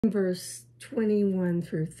Verse 21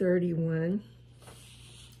 through 31,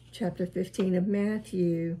 chapter 15 of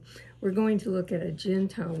Matthew, we're going to look at a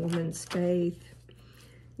Gentile woman's faith.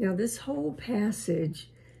 Now, this whole passage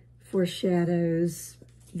foreshadows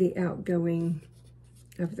the outgoing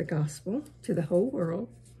of the gospel to the whole world,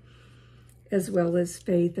 as well as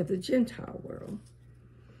faith of the Gentile world.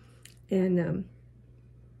 And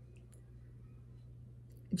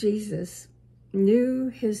Jesus knew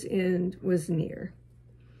his end was near.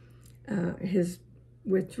 His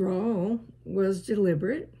withdrawal was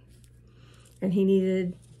deliberate, and he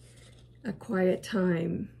needed a quiet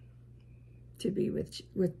time to be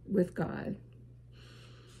with God,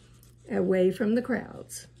 away from the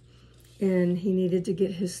crowds. And he needed to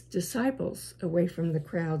get his disciples away from the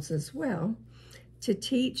crowds as well, to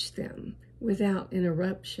teach them without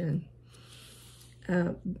interruption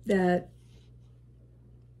that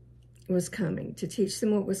was coming, to teach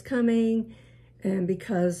them what was coming. And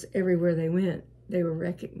because everywhere they went, they were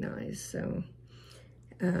recognized. So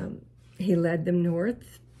he led them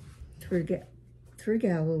north through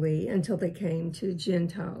Galilee until they came to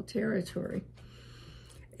Gentile territory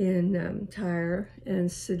in Tyre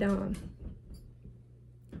and Sidon.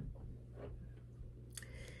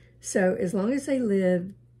 So as long as they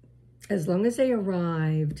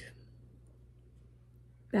arrived,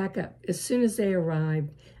 back up, as soon as they arrived,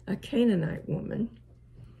 a Canaanite woman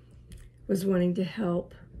was wanting to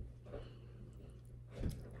help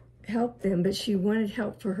them, but she wanted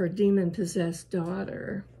help for her demon-possessed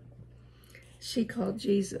daughter. She called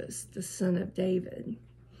Jesus the Son of David,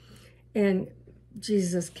 and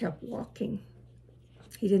Jesus kept walking.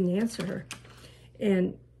 He didn't answer her,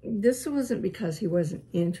 and this wasn't because he wasn't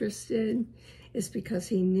interested. It's because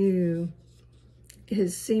he knew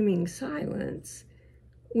his seeming silence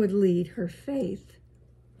would lead her faith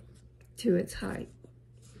to its height.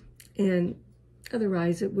 And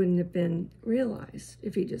otherwise, it wouldn't have been realized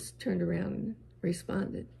if he just turned around and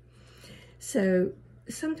responded. So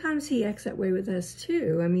sometimes he acts that way with us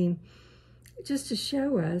too. I mean, just to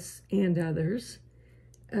show us and others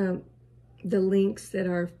the lengths that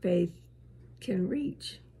our faith can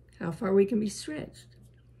reach, how far we can be stretched.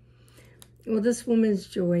 Well, this woman's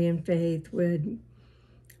joy and faith would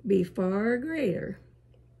be far greater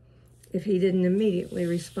if he didn't immediately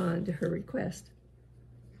respond to her request.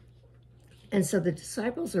 And so the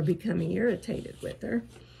disciples are becoming irritated with her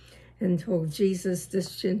and told Jesus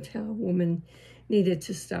this Gentile woman needed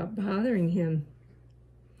to stop bothering him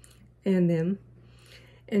and them.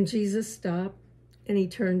 And Jesus stopped and he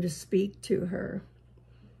turned to speak to her.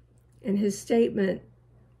 And his statement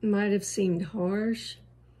might have seemed harsh,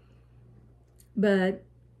 but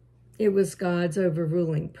it was God's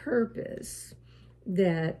overruling purpose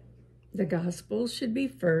that the gospel should be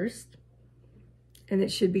first, and it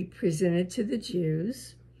should be presented to the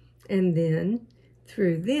Jews, and then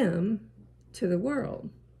through them to the world.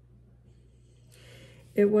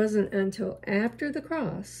 It wasn't until after the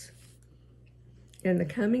cross and the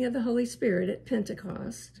coming of the Holy Spirit at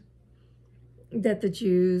Pentecost that the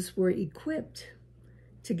Jews were equipped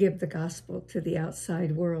to give the gospel to the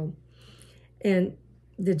outside world. And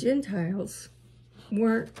the Gentiles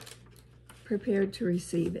weren't prepared to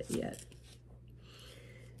receive it yet.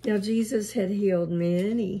 Now, Jesus had healed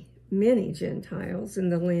many, many Gentiles in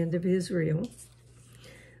the land of Israel,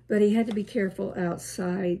 but he had to be careful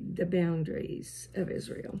outside the boundaries of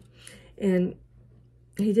Israel. And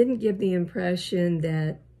he didn't give the impression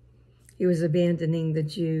that he was abandoning the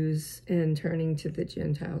Jews and turning to the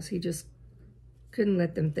Gentiles. He just couldn't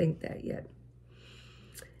let them think that yet.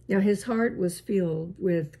 Now, his heart was filled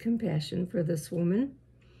with compassion for this woman,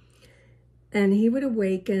 and he would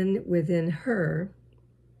awaken within her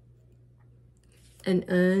an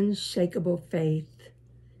unshakable faith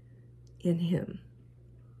in him.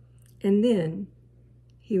 And then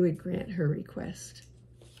he would grant her request.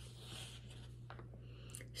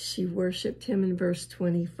 She worshiped him in verse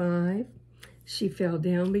 25. She fell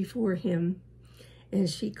down before him and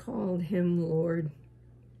she called him Lord.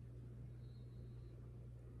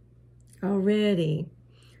 Already,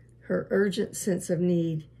 her urgent sense of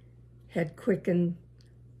need had quickened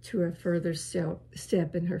to a further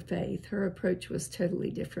step in her faith. Her approach was totally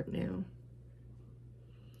different now.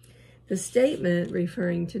 The statement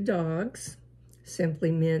referring to dogs simply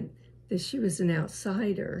meant that she was an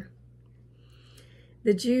outsider.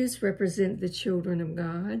 The Jews represent the children of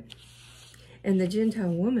God, and the Gentile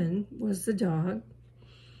woman was the dog,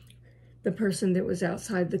 the person that was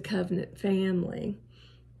outside the covenant family.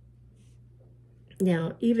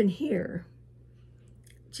 Now, even here,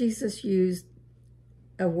 Jesus used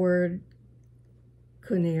a word,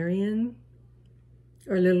 conarian,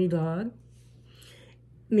 or little dog,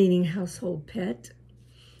 meaning household pet,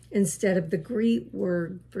 instead of the Greek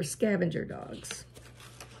word for scavenger dogs.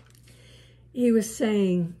 He was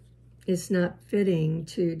saying it's not fitting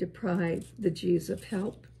to deprive the Jews of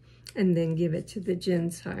help and then give it to the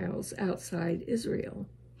Gentiles outside Israel.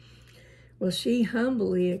 Well, she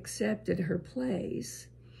humbly accepted her place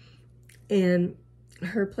and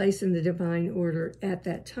her place in the divine order at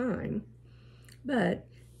that time, but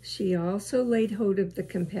she also laid hold of the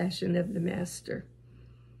compassion of the master.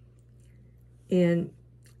 And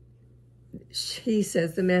she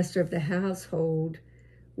says the master of the household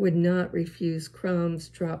would not refuse crumbs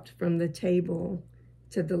dropped from the table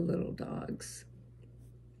to the little dogs.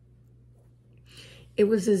 It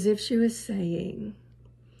was as if she was saying,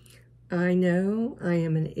 I know I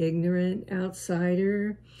am an ignorant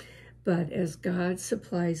outsider, but as God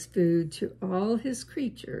supplies food to all his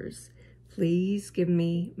creatures, please give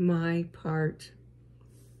me my part.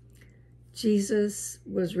 Jesus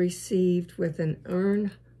was received with an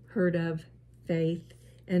unheard of faith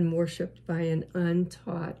and worshiped by an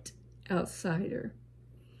untaught outsider.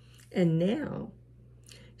 And now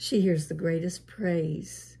she hears the greatest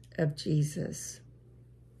praise of Jesus.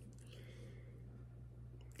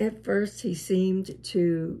 At first, he seemed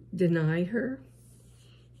to deny her,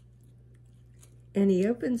 and he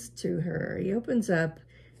opens to her. He opens up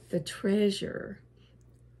the treasure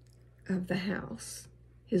of the house,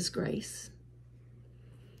 his grace,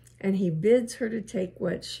 and he bids her to take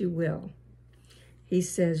what she will. He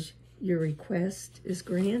says, your request is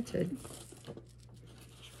granted.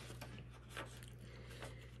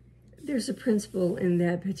 There's a principle in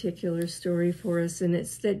that particular story for us, and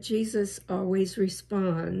it's that Jesus always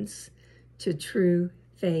responds to true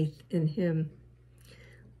faith in him.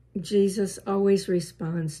 Jesus always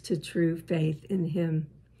responds to true faith in him.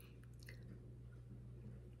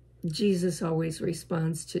 Jesus always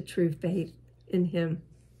responds to true faith in him.